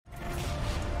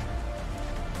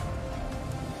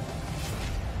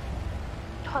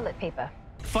toilet paper.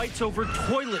 Fights over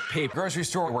toilet paper. Grocery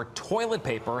store where toilet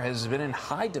paper has been in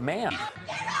high demand.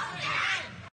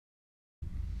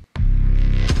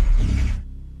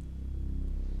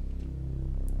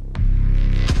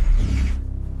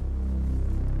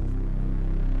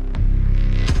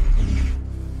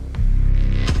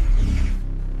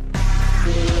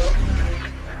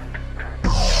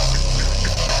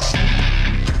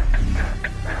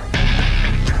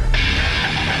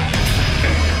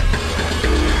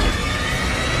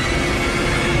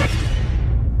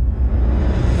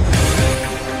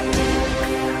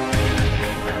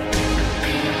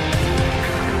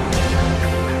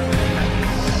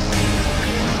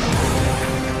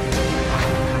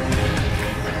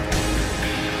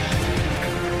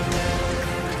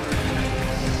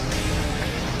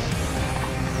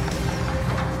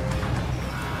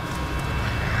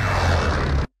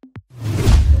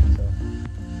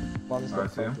 I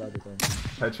see him.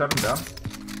 Headshot him down.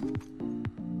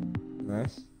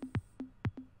 Nice.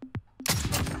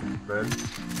 Red.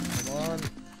 Come on.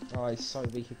 Oh, he's so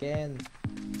weak again.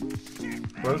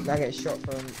 Close. Now get shot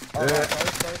from. Oh, Yeah.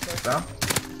 close. Down.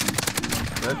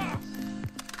 Red.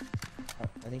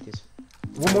 I think he's.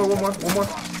 One more.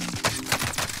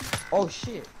 Oh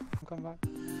shit! I'm coming back.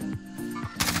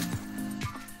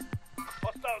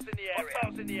 Hostiles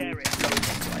in the area.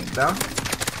 Down.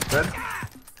 Red.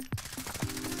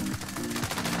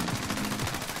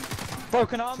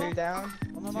 Broken armor. Two down.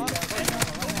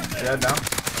 Yeah, down.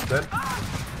 Dead.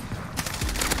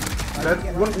 Dead.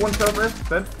 One shot red.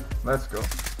 Dead. Let's go.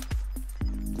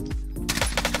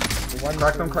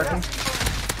 Crack them.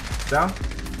 Down.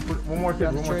 One more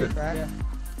kid. Yeah.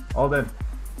 All dead.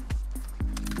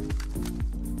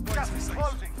 Gas is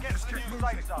closing. Get to the new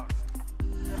safe zone.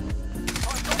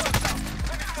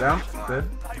 Down. Dead.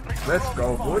 Let's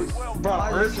go, boys.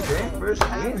 First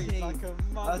game.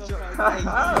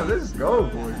 Let's go,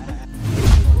 boys.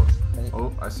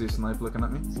 Oh, I see a sniper looking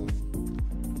at me.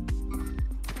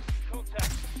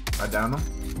 I downed him.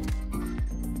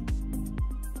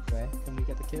 Where? Can we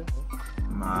get the kill?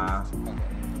 Nah.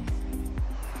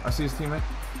 I see his teammate.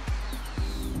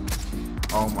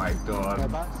 Oh my god.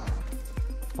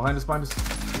 Behind us.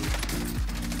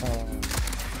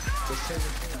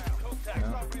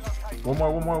 Yeah. One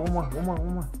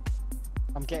more.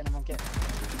 I'm getting him.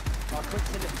 Oh, quick,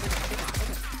 kill it.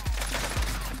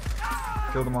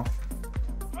 Kill them all.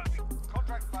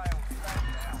 Contract failed.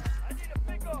 I need a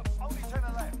pickup. Only 10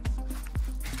 left.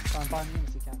 Try and buy me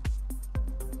if you can.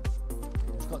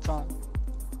 It's got time.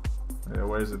 Yeah,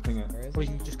 where is it? Ping it. Or you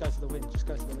can just go for the win. It's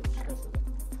left or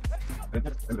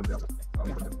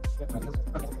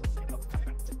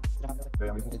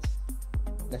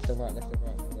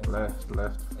right.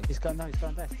 Left. He's going left.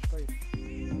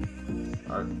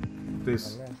 Alright.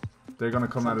 This. They're gonna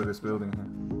come out of this building here.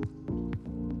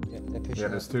 Yeah, they're pushing. Yeah,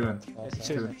 there's two in. Oh, There's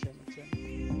sorry. two.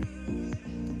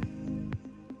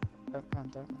 Don't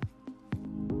run.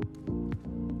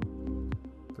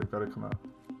 They gotta come out.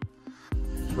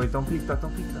 Wait, don't peek that.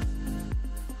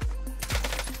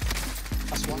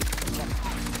 That's one.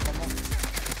 One more.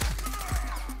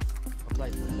 I'll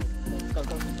play. Go.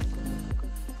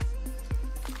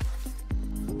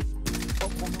 Oh,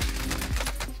 one more.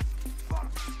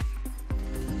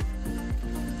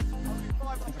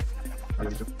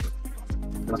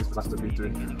 That's the B3.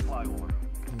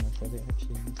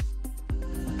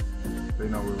 They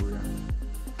know where we are.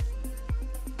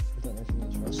 I don't know if you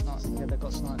need to try. Snipes. Yeah, they've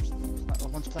got snipes.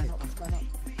 One's playing up.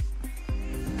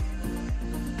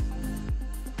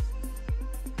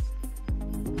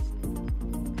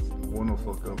 One will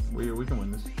fuck up. We can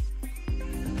win this.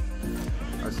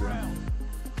 I see him.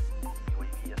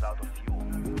 UAV is out of fuel.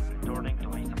 Returning to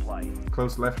resupply.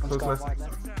 Close left. One's gone wide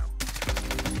left.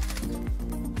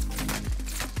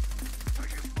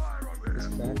 It's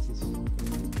cracked.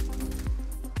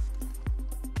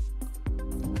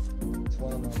 It's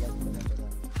one on my left and another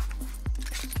one.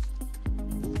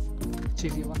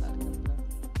 2v1 that.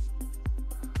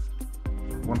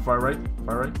 One far right.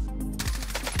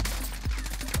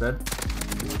 Dead.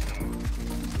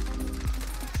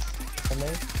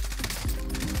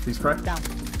 He's cracked. Down.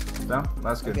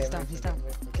 That's good. He's down.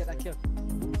 Get that kill.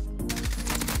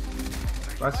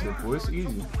 That's it, boys.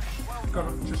 Easy.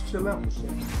 Gotta just chill out.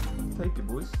 Take it,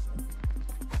 boys.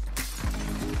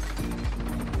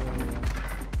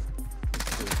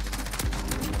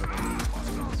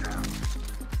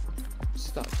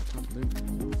 Stuck. I can't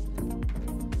move.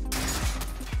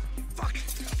 Fuck.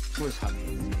 What's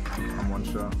happening? I'm one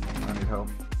shot. I need help.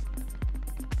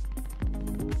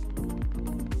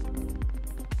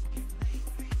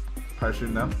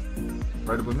 Parachuting down.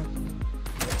 Right above me.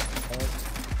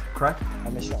 crack. I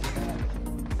missed shot.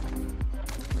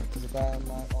 There's a guy on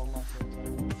my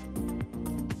field.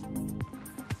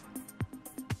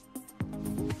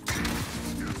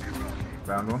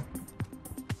 Found one.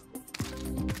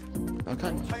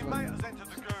 Okay. Teammate has entered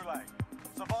the gulag.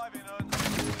 Surviving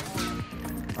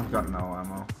earns I've got no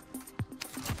ammo.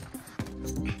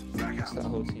 Is that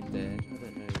whole team dead? I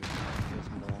don't know. There's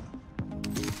more.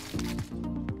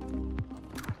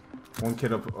 One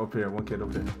kid up here. One kid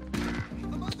up here.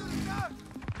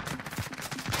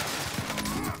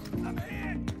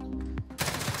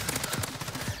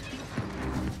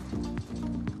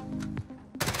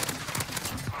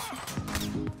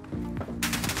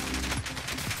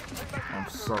 I'm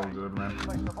so good, man.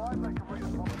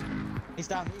 He's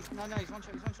down. He's one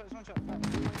shot.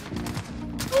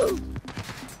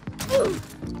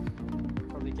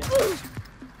 Probably get him.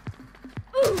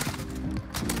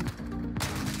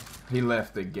 He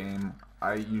left the game.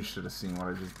 You should have seen what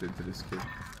I just did to this kid.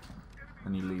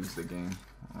 And he leaves the game.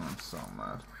 Oh, I'm so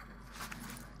mad.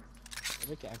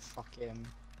 We're getting fucking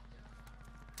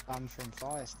banned from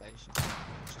fire station.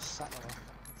 Just sat there like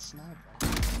a sniper.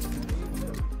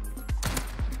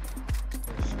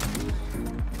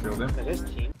 Killed him. This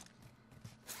team.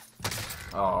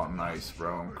 Oh, nice,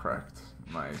 bro. I'm cracked.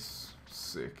 Nice.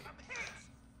 Sick.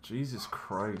 Jesus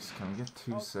Christ. Can we get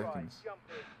 2 seconds?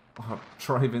 Oh,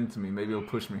 drive into me. Maybe he'll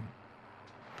push me.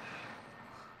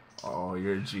 Oh,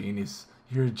 you're a genius.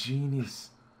 You're a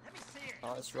genius.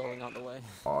 Oh, it's rolling out the way.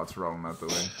 Oh, it's rolling out the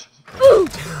way.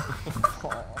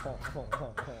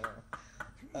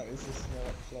 That was a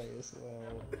smart play as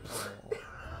well.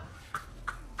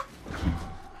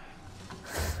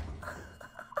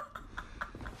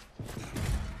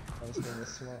 I was being a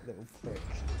smart little prick.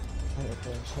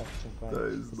 That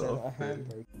is a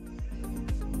handbrake.